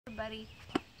Everybody,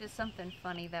 just something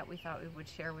funny that we thought we would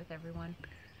share with everyone.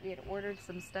 We had ordered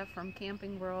some stuff from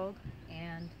Camping World,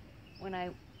 and when I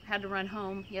had to run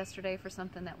home yesterday for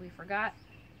something that we forgot,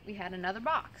 we had another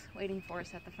box waiting for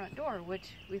us at the front door,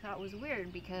 which we thought was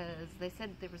weird because they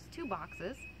said there was 2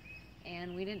 boxes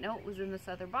and we didn't know it was in this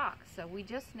other box. So we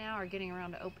just now are getting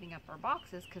around to opening up our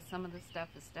boxes because some of the stuff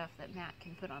is stuff that Matt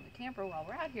can put on the camper while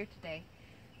we're out here today.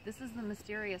 This is the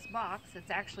mysterious box. It's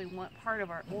actually one part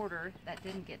of our order that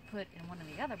didn't get put in one of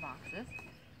the other boxes.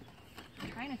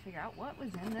 I'm trying to figure out what was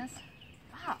in this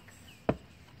box.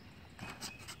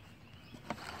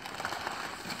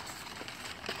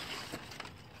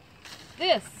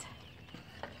 This.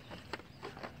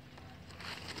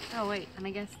 Oh wait, and I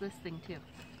guess this thing too.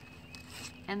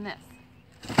 And this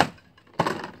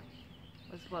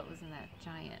was what was in that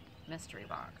giant mystery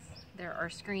box. There are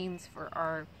screens for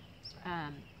our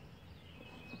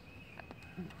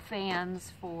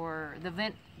fans for the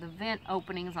vent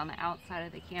openings on the outside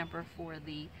of the camper for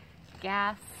the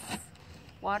gas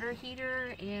water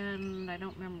heater, and I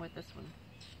don't remember what this one.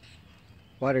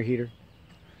 Water heater.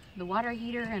 The water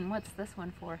heater, and what's this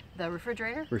one for? The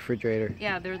refrigerator? Refrigerator.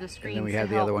 Yeah, they're the screens. And then we have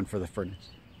the other one for the furnace.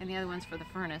 And the other one's for the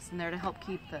furnace, and they're to help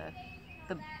keep the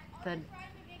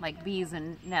like bees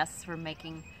and nests from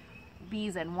making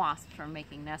bees and wasps from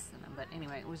making nests in them. But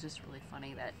anyway, it was just really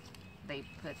funny that they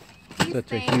put these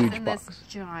things in this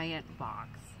giant box.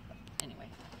 Anyway,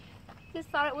 just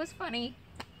thought it was funny.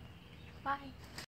 Bye.